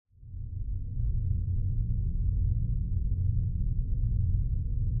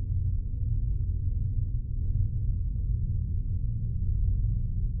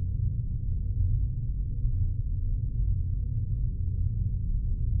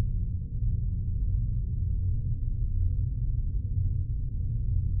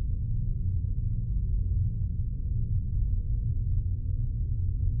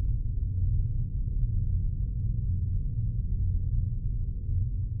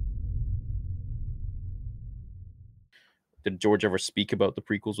Did George ever speak about the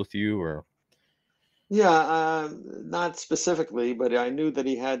prequels with you, or Yeah, not specifically, but I knew that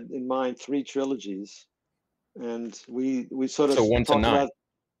he had in mind 3 trilogies, and we sort of so 1 to talked 9? about.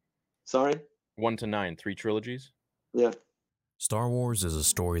 Sorry? 1 to 9, 3 trilogies? Yeah. Star Wars is a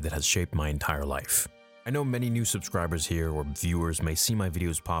story that has shaped my entire life. I know many new subscribers here or viewers may see my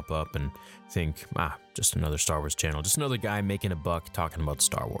videos pop up and think, just another Star Wars channel, just another guy making a buck talking about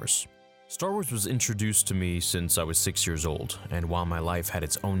Star Wars. Star Wars was introduced to me since I was 6 years old, and while my life had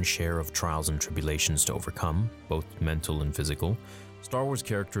its own share of trials and tribulations to overcome, both mental and physical, Star Wars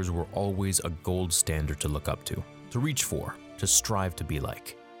characters were always a gold standard to look up to reach for, to strive to be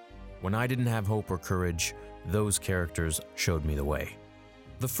like. When I didn't have hope or courage, those characters showed me the way.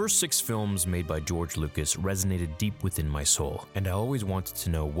 The first 6 films made by George Lucas resonated deep within my soul, and I always wanted to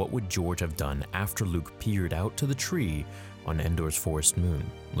know what would George have done after Luke peered out to the tree on Endor's forest moon,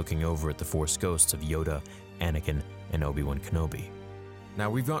 looking over at the Force ghosts of Yoda, Anakin, and Obi-Wan Kenobi. Now,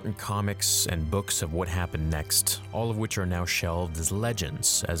 we've gotten comics and books of what happened next, all of which are now shelved as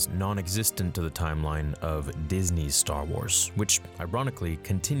legends, as non-existent to the timeline of Disney's Star Wars, which ironically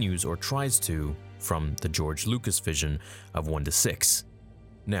continues or tries to from the George Lucas vision of 1 to 6.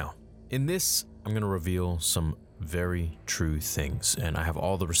 Now, in this, I'm going to reveal some very true things, and I have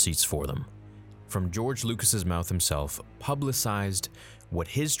all the receipts for them. From George Lucas's mouth himself, publicized what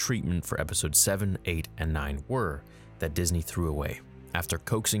his treatment for episodes 7, 8, and 9 were that Disney threw away, after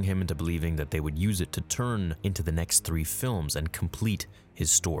coaxing him into believing that they would use it to turn into the next 3 films and complete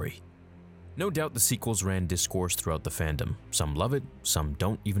his story. No doubt the sequels ran discourse throughout the fandom. Some love it, some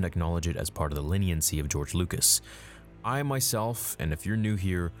don't even acknowledge it as part of the leniency of George Lucas. I myself, and if you're new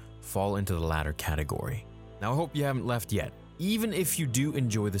here, fall into the latter category. Now I hope you haven't left yet. Even if you do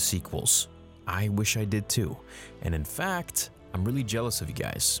enjoy the sequels, I wish I did too. And in fact, I'm really jealous of you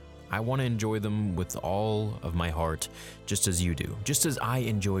guys. I want to enjoy them with all of my heart, just as you do. Just as I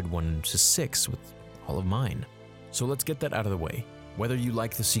enjoyed 1 to 6 with all of mine. So let's get that out of the way. Whether you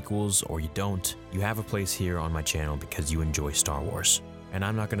like the sequels or you don't, you have a place here on my channel because you enjoy Star Wars. And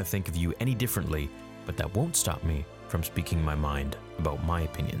I'm not going to think of you any differently, but that won't stop me from speaking my mind about my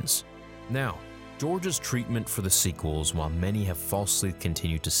opinions. Now, George's treatment for the sequels, while many have falsely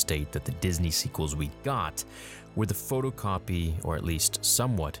continued to state that the Disney sequels we got were the photocopy, or at least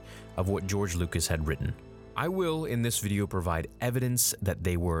somewhat, of what George Lucas had written. I will, in this video, provide evidence that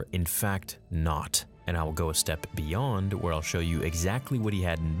they were in fact not, and I will go a step beyond where I'll show you exactly what he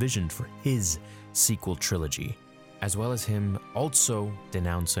had envisioned for his sequel trilogy, as well as him also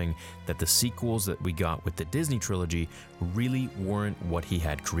denouncing that the sequels that we got with the Disney trilogy really weren't what he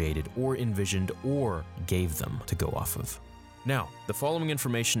had created or envisioned or gave them to go off of. Now, the following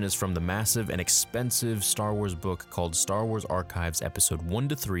information is from the massive and expensive Star Wars book called Star Wars Archives Episode 1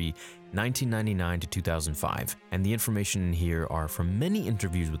 to 3, 1999 to 2005, and the information in here are from many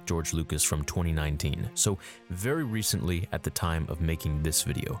interviews with George Lucas from 2019, so very recently at the time of making this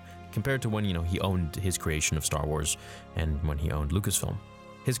video, compared to when, he owned his creation of Star Wars and when he owned Lucasfilm.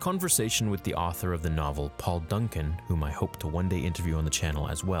 His conversation with the author of the novel, Paul Duncan, whom I hope to one day interview on the channel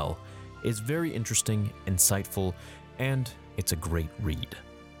as well, is very interesting, insightful, and it's a great read.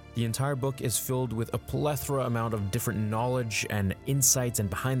 The entire book is filled with a plethora amount of different knowledge and insights and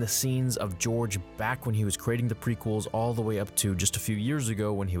behind the scenes of George back when he was creating the prequels all the way up to just a few years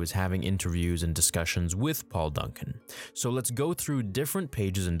ago when he was having interviews and discussions with Paul Duncan. So let's go through different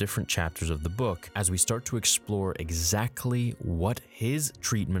pages and different chapters of the book as we start to explore exactly what his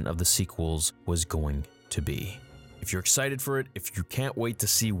treatment of the sequels was going to be. If you're excited for it, if you can't wait to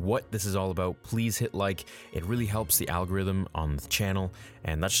see what this is all about, please hit like. It really helps the algorithm on the channel,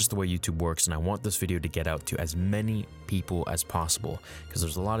 and that's just the way YouTube works, and I want this video to get out to as many people as possible, because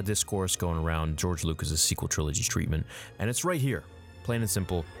there's a lot of discourse going around George Lucas's sequel trilogy treatment, and it's right here. Plain and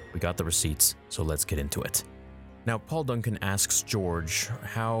simple, we got the receipts, so let's get into it. Now, Paul Duncan asks George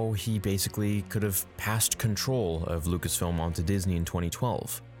how he basically could have passed control of Lucasfilm onto Disney in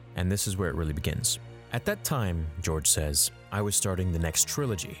 2012, and this is where it really begins. At that time, George says, I was starting the next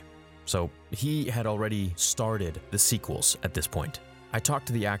trilogy. So he had already started the sequels at this point. I talked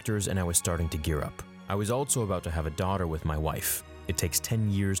to the actors and I was starting to gear up. I was also about to have a daughter with my wife. It takes 10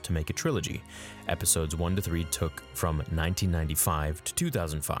 years to make a trilogy. Episodes 1 to 3 took from 1995 to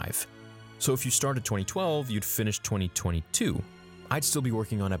 2005. So if you started 2012, you'd finish 2022. I'd still be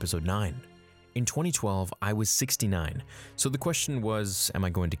working on episode 9. In 2012, I was 69, so the question was, am I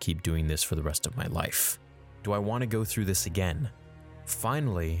going to keep doing this for the rest of my life? Do I want to go through this again?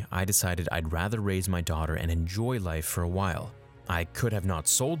 Finally, I decided I'd rather raise my daughter and enjoy life for a while. I could have not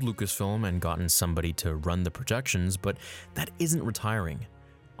sold Lucasfilm and gotten somebody to run the productions, but that isn't retiring.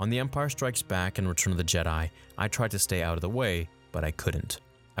 On The Empire Strikes Back and Return of the Jedi, I tried to stay out of the way, but I couldn't.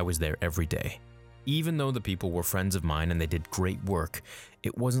 I was there every day. Even though the people were friends of mine and they did great work,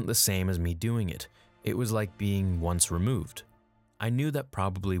 it wasn't the same as me doing it. It was like being once removed. I knew that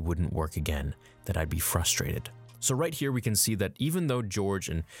probably wouldn't work again, that I'd be frustrated. So right here we can see that even though George,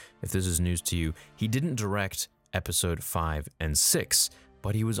 and if this is news to you, he didn't direct episode 5 and 6,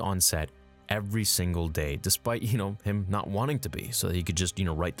 but he was on set every single day, despite, him not wanting to be, so that he could just,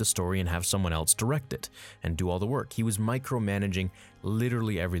 write the story and have someone else direct it and do all the work. He was micromanaging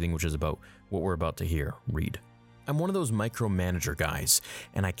literally everything, which is about what we're about to read. I'm one of those micromanager guys,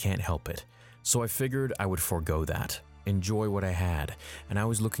 and I can't help it. So I figured I would forego that, enjoy what I had, and I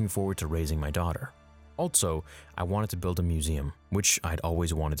was looking forward to raising my daughter. Also, I wanted to build a museum, which I'd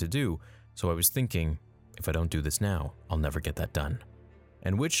always wanted to do, so I was thinking, if I don't do this now, I'll never get that done.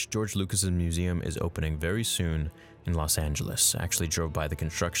 And which George Lucas's museum is opening very soon in Los Angeles. I actually drove by the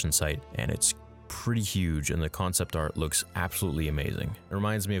construction site, and it's pretty huge, and the concept art looks absolutely amazing. It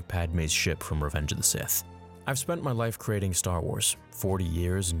reminds me of Padme's ship from Revenge of the Sith. I've spent my life creating Star Wars, 40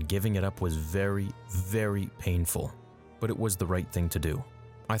 years, and giving it up was very, very painful. But it was the right thing to do.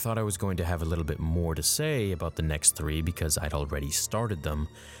 I thought I was going to have a little bit more to say about the next 3 because I'd already started them,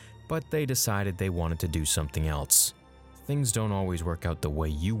 but they decided they wanted to do something else. Things don't always work out the way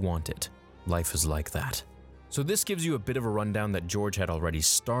you want it. Life is like that. So this gives you a bit of a rundown that George had already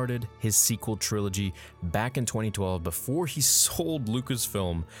started his sequel trilogy back in 2012 before he sold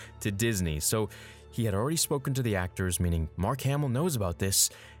Lucasfilm to Disney. So he had already spoken to the actors, meaning Mark Hamill knows about this,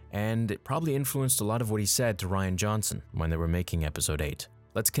 and it probably influenced a lot of what he said to Rian Johnson when they were making episode 8.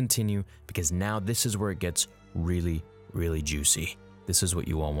 Let's continue, because now this is where it gets really, really juicy. This is what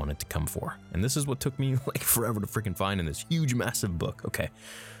you all wanted to come for. And this is what took me like forever to freaking find in this huge, massive book. Okay.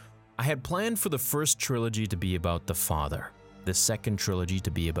 I had planned for the first trilogy to be about the father, the second trilogy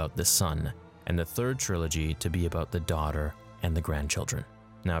to be about the son, and the third trilogy to be about the daughter and the grandchildren.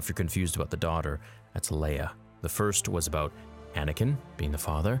 Now, if you're confused about the daughter, that's Leia. The first was about Anakin, being the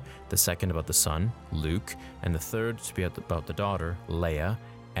father, the second about the son, Luke, and the third to be about the daughter, Leia,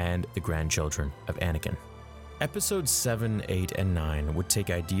 and the grandchildren of Anakin. Episodes 7, 8, and 9 would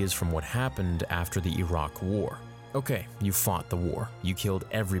take ideas from what happened after the Iraq War. Okay, you fought the war. You killed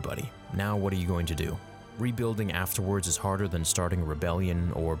everybody. Now what are you going to do? Rebuilding afterwards is harder than starting a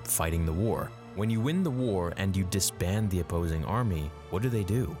rebellion or fighting the war. When you win the war and you disband the opposing army, what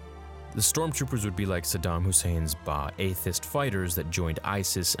do? The stormtroopers would be like Saddam Hussein's atheist fighters that joined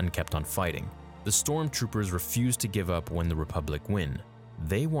ISIS and kept on fighting. The stormtroopers refuse to give up when the Republic win.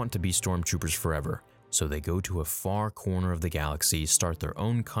 They want to be stormtroopers forever. So they go to a far corner of the galaxy, start their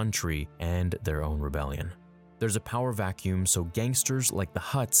own country and their own rebellion. There's a power vacuum, so gangsters like the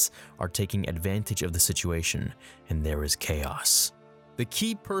Hutts are taking advantage of the situation, and there is chaos. The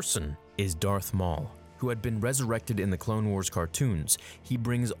key person is Darth Maul, who had been resurrected in the Clone Wars cartoons. He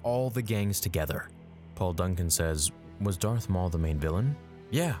brings all the gangs together. Paul Duncan says, "Was Darth Maul the main villain?"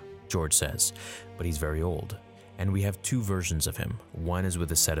 "Yeah," George says, "but he's very old. And we have 2 versions of him. One is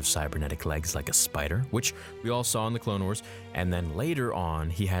with a set of cybernetic legs like a spider, which we all saw in the Clone Wars, and then later on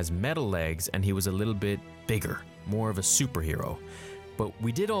he has metal legs and he was a little bit bigger, more of a superhero. But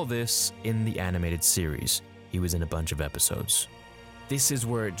we did all this in the animated series. He was in a bunch of episodes." This is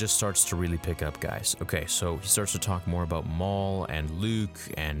where it just starts to really pick up, guys. Okay, so he starts to talk more about Maul and Luke,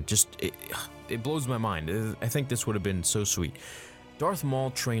 and just, it blows my mind. I think this would have been so sweet. Darth Maul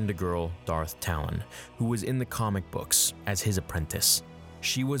trained a girl, Darth Talon, who was in the comic books as his apprentice.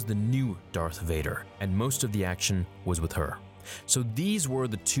 She was the new Darth Vader, and most of the action was with her. So these were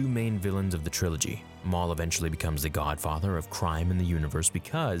the 2 main villains of the trilogy. Maul eventually becomes the godfather of crime in the universe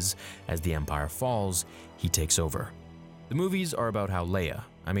because, as the Empire falls, he takes over. The movies are about how Leia,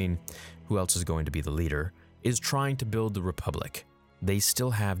 who else is going to be the leader, is trying to build the Republic. They still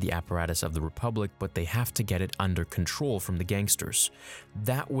have the apparatus of the Republic, but they have to get it under control from the gangsters.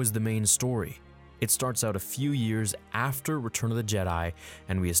 That was the main story. It starts out a few years after Return of the Jedi,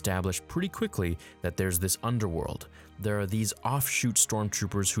 and we establish pretty quickly that there's this underworld. There are these offshoot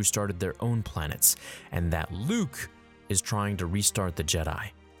stormtroopers who started their own planets, and that Luke is trying to restart the Jedi.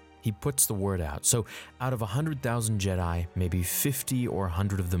 He puts the word out. So out of 100,000 Jedi, maybe 50 or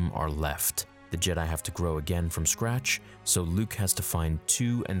 100 of them are left. The Jedi have to grow again from scratch, so Luke has to find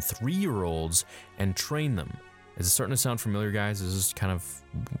 2- and 3-year-olds and train them. Is it starting to sound familiar, guys? Is this kind of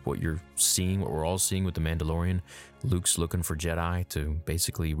what you're seeing, what we're all seeing with The Mandalorian? Luke's looking for Jedi to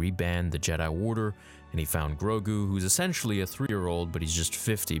basically reband the Jedi Order, and he found Grogu, who's essentially a 3-year-old, but he's just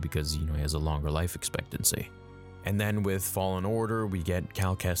 50 because, he has a longer life expectancy. And then with Fallen Order, we get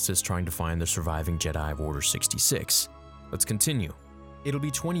Cal Kestis trying to find the surviving Jedi of Order 66. Let's continue. It'll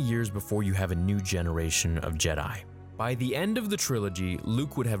be 20 years before you have a new generation of Jedi. By the end of the trilogy,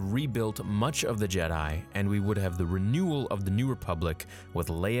 Luke would have rebuilt much of the Jedi, and we would have the renewal of the New Republic with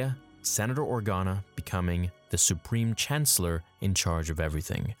Leia, Senator Organa, becoming the Supreme Chancellor in charge of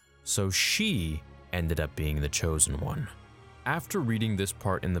everything. So she ended up being the chosen one. After reading this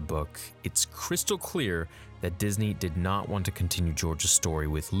part in the book, it's crystal clear that Disney did not want to continue George's story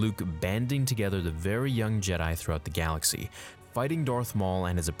with Luke banding together the very young Jedi throughout the galaxy, fighting Darth Maul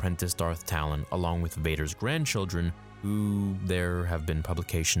and his apprentice Darth Talon along with Vader's grandchildren, who there have been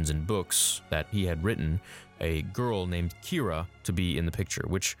publications and books that he had written, a girl named Kira to be in the picture,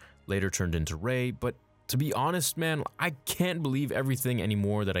 which later turned into Rey. But to be honest, man, I can't believe everything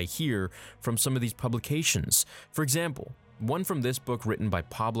anymore that I hear from some of these publications. For example, one from this book written by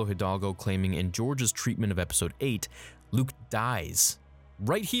Pablo Hidalgo claiming in George's treatment of Episode 8, Luke dies.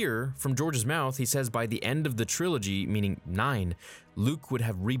 Right here, from George's mouth, he says by the end of the trilogy, meaning 9, Luke would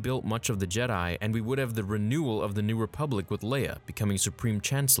have rebuilt much of the Jedi, and we would have the renewal of the New Republic with Leia becoming Supreme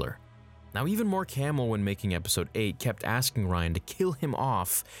Chancellor. Now, even Mark Hamill, when making Episode 8, kept asking Rian to kill him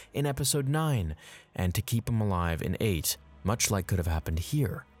off in Episode 9, and to keep him alive in 8, much like could have happened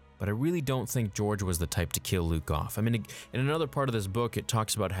here. But I really don't think George was the type to kill Luke off. I mean, in another part of this book, it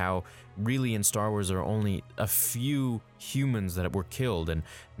talks about how really in Star Wars there are only a few humans that were killed, and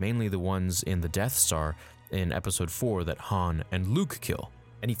mainly the ones in the Death Star in Episode 4 that Han and Luke kill.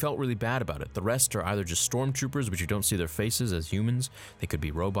 And he felt really bad about it. The rest are either just stormtroopers, which you don't see their faces as humans. They could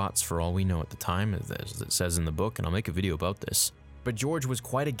be robots for all we know at the time, as it says in the book, and I'll make a video about this. But George was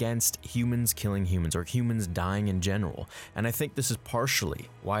quite against humans killing humans, or humans dying in general, and I think this is partially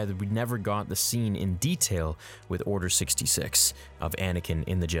why we never got the scene in detail with Order 66 of Anakin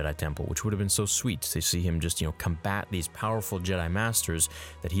in the Jedi Temple, which would have been so sweet to see him just, combat these powerful Jedi Masters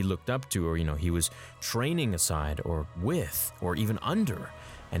that he looked up to, or, he was training aside, or with, or even under,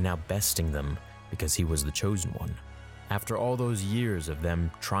 and now besting them because he was the chosen one. After all those years of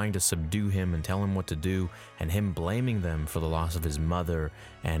them trying to subdue him and tell him what to do, and him blaming them for the loss of his mother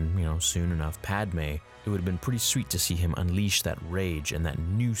and, soon enough Padme, it would have been pretty sweet to see him unleash that rage and that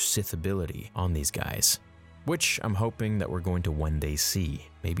new Sith ability on these guys. Which I'm hoping that we're going to one day see.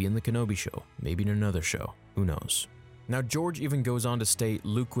 Maybe in the Kenobi show, maybe in another show, who knows. Now, George even goes on to state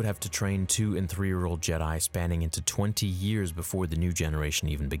Luke would have to train 2- and 3-year-old Jedi spanning into 20 years before the new generation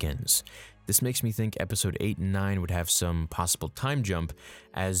even begins. This makes me think Episode 8 and 9 would have some possible time jump,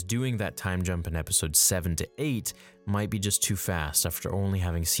 as doing that time jump in Episodes 7 to 8 might be just too fast after only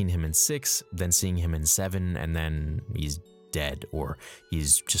having seen him in 6, then seeing him in 7, and then he's dead, or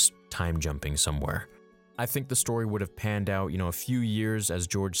he's just time jumping somewhere. I think the story would have panned out, a few years, as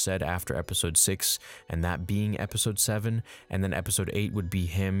George said, after Episode 6, and that being Episode 7, and then Episode 8 would be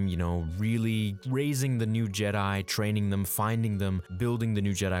him, really raising the new Jedi, training them, finding them, building the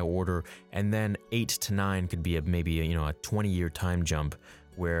new Jedi Order, and then 8 to 9 could be maybe a 20-year time jump,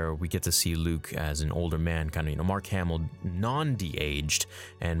 where we get to see Luke as an older man, kind of, Mark Hamill non-de-aged,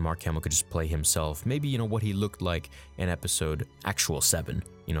 and Mark Hamill could just play himself, maybe, what he looked like in Episode actual 7,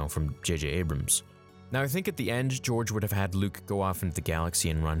 from J.J. Abrams. Now, I think at the end, George would have had Luke go off into the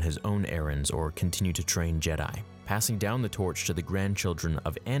galaxy and run his own errands or continue to train Jedi, passing down the torch to the grandchildren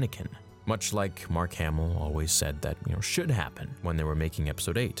of Anakin, much like Mark Hamill always said that, should happen when they were making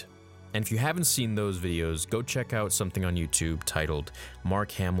Episode 8. And if you haven't seen those videos, go check out something on YouTube titled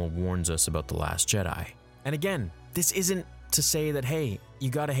Mark Hamill Warns Us About the Last Jedi. And again, this isn't to say that, hey, you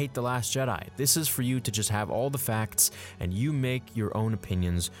gotta hate The Last Jedi. This is for you to just have all the facts and you make your own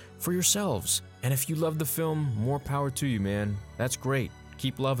opinions for yourselves. And if you love the film, more power to you, man. That's great.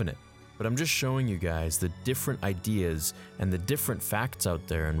 Keep loving it. But I'm just showing you guys the different ideas and the different facts out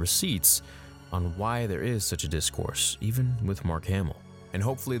there and receipts on why there is such a discourse, even with Mark Hamill. And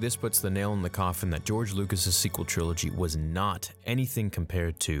hopefully this puts the nail in the coffin that George Lucas's sequel trilogy was not anything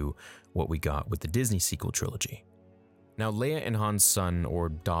compared to what we got with the Disney sequel trilogy. Now, Leia and Han's son or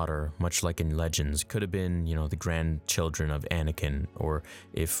daughter, much like in Legends, could have been, the grandchildren of Anakin, or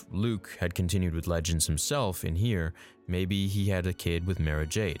if Luke had continued with Legends himself in here, maybe he had a kid with Mara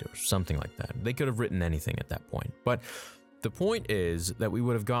Jade or something like that. They could have written anything at that point. But the point is that we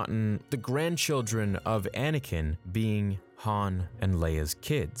would have gotten the grandchildren of Anakin being Han and Leia's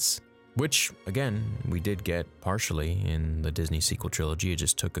kids. Which, again, we did get partially in the Disney sequel trilogy. It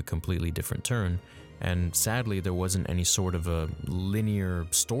just took a completely different turn. And sadly, there wasn't any sort of a linear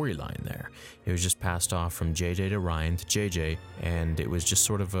storyline there. It was just passed off from JJ to Rian to JJ, and it was just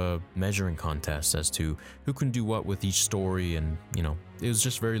sort of a measuring contest as to who can do what with each story, and, it was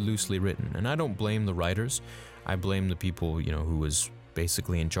just very loosely written. And I don't blame the writers. I blame the people, who was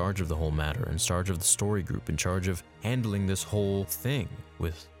basically in charge of the whole matter, in charge of the story group, in charge of handling this whole thing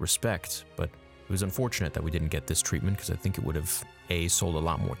with respect. But it was unfortunate that we didn't get this treatment, because I think it would have A, sold a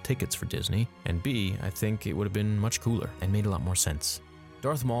lot more tickets for Disney, and B, I think it would have been much cooler and made a lot more sense.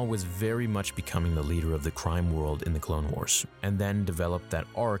 Darth Maul was very much becoming the leader of the crime world in the Clone Wars, and then developed that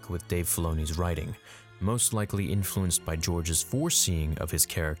arc with Dave Filoni's writing, most likely influenced by George's foreseeing of his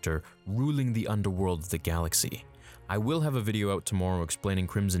character ruling the underworld of the galaxy. I will have a video out tomorrow explaining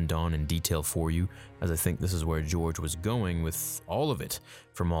Crimson Dawn in detail for you, as I think this is where George was going with all of it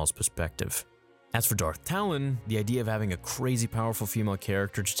from Maul's perspective. As for Darth Talon, the idea of having a crazy powerful female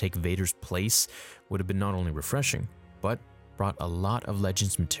character to take Vader's place would have been not only refreshing, but brought a lot of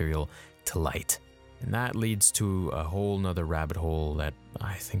Legends material to light. And that leads to a whole nother rabbit hole that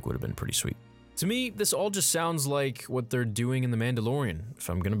I think would have been pretty sweet. To me, this all just sounds like what they're doing in The Mandalorian, if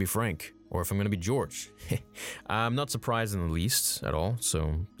I'm gonna be frank, or if I'm gonna be George. I'm not surprised in the least at all.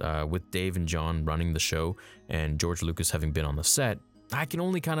 So with Dave and John running the show and George Lucas having been on the set, I can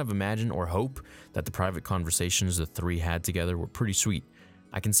only kind of imagine or hope that the private conversations the three had together were pretty sweet.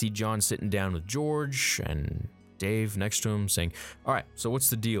 I can see John sitting down with George and Dave next to him saying, "All right, so what's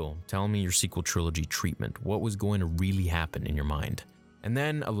the deal? Tell me your sequel trilogy treatment. What was going to really happen in your mind?" And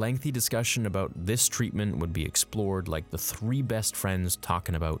then a lengthy discussion about this treatment would be explored, like the three best friends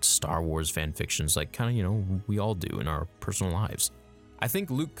talking about Star Wars fanfictions, like kind of, we all do in our personal lives. I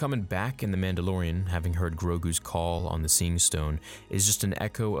think Luke coming back in The Mandalorian, having heard Grogu's call on the Seeing Stone, is just an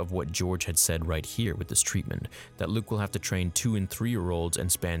echo of what George had said right here with this treatment, that Luke will have to train 2- and 3-year-olds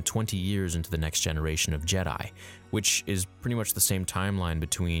and span 20 years into the next generation of Jedi, which is pretty much the same timeline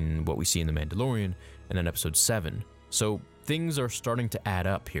between what we see in The Mandalorian and then Episode 7. So things are starting to add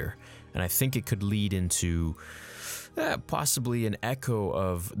up here, and I think it could lead into possibly an echo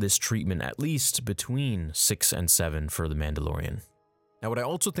of this treatment, at least between 6 and 7 for The Mandalorian. Now, what I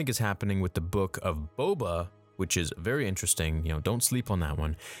also think is happening with the book of Boba, which is very interesting, don't sleep on that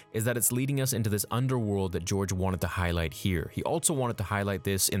one, is that it's leading us into this underworld that George wanted to highlight here. He also wanted to highlight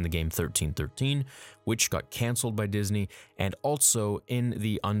this in the game 1313, which got canceled by Disney, and also in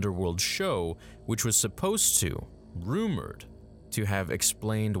the Underworld show, which was supposed to, rumored, to have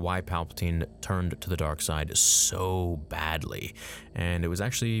explained why Palpatine turned to the dark side so badly. And it was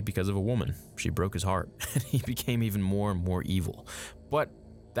actually because of a woman. She broke his heart, and he became even more and more evil. But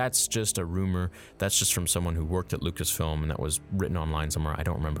that's just a rumor. That's just from someone who worked at Lucasfilm, and that was written online somewhere. I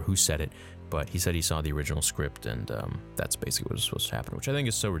don't remember who said it, but he said he saw the original script, and that's basically what was supposed to happen, which I think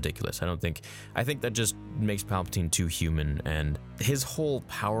is so ridiculous. I think that just makes Palpatine too human, and his whole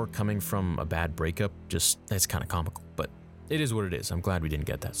power coming from a bad breakup, that's kind of comical, but it is what it is. I'm glad we didn't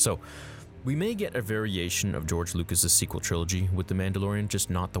get that. So we may get a variation of George Lucas's sequel trilogy with The Mandalorian, just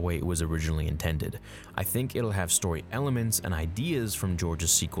not the way it was originally intended. I think it'll have story elements and ideas from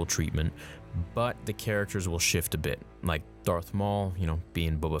George's sequel treatment, but the characters will shift a bit, like Darth Maul,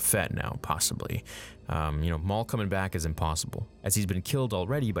 being Boba Fett now, possibly. Maul coming back is impossible, as he's been killed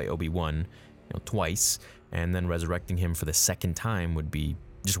already by Obi-Wan, twice, and then resurrecting him for the second time would be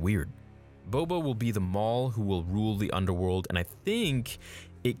just weird. Boba will be the Maul who will rule the underworld, and I think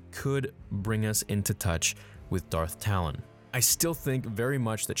it could bring us into touch with Darth Talon. I still think very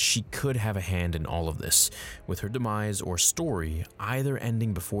much that she could have a hand in all of this, with her demise or story either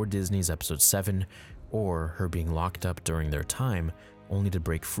ending before Disney's Episode 7, or her being locked up during their time, only to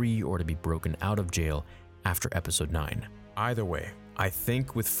break free or to be broken out of jail after Episode 9. Either way, I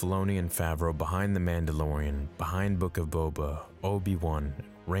think with Filoni and Favreau behind The Mandalorian, behind Book of Boba, Obi-Wan,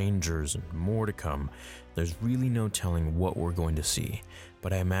 Rangers, and more to come, there's really no telling what we're going to see,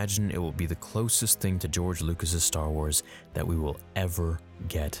 but I imagine it will be the closest thing to George Lucas's Star Wars that we will ever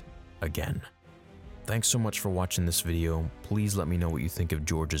get again. Thanks so much for watching this video. Please let me know what you think of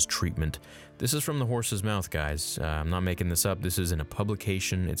George's treatment. This is from the horse's mouth, guys. I'm not making this up. This is in a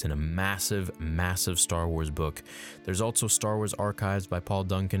publication. It's in a massive, massive Star Wars book. There's also Star Wars Archives by Paul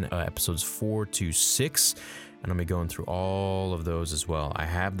Duncan, episodes 4 to 6, and I'm gonna be going through all of those as well. I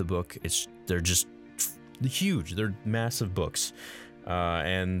have the book. They're just huge. They're massive books,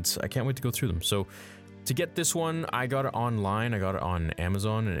 and I can't wait to go through them. So to get this one, I got it online. I got it on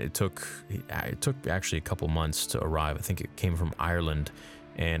Amazon, and it took actually a couple months to arrive. I think it came from Ireland,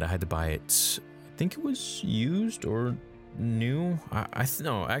 and I had to buy it. I think it was used or new.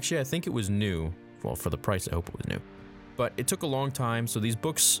 No, actually, I think it was new. Well, for the price, I hope it was new. But it took a long time, so these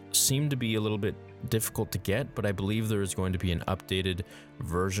books seem to be a little bit difficult to get, but I believe there is going to be an updated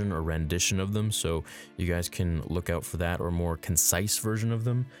version or rendition of them, so you guys can look out for that, or a more concise version of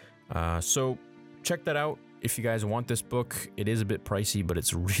them. So check that out. if you guys want this book, it is a bit pricey, but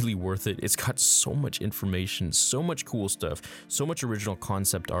it's really worth it. It's got so much information, so much cool stuff, so much original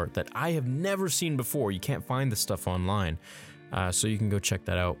concept art that I have never seen before. You can't find this stuff online. So you can go check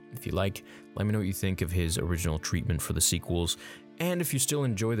that out if you like. Let me know what you think of his original treatment for the sequels. And if you still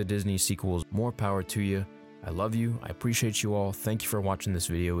enjoy the Disney sequels, more power to you. I love you. I appreciate you all. Thank you for watching this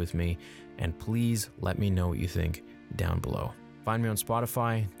video with me. And please let me know what you think down below. Find me on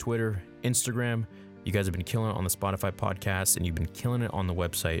Spotify, Twitter, Instagram. You guys have been killing it on the Spotify podcast, and you've been killing it on the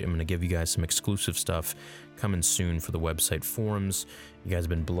website. I'm going to give you guys some exclusive stuff coming soon for the website forums. You guys have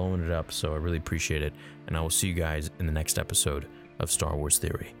been blowing it up, so I really appreciate it. And I will see you guys in the next episode of Star Wars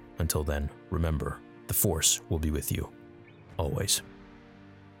Theory. Until then, remember, the Force will be with you always.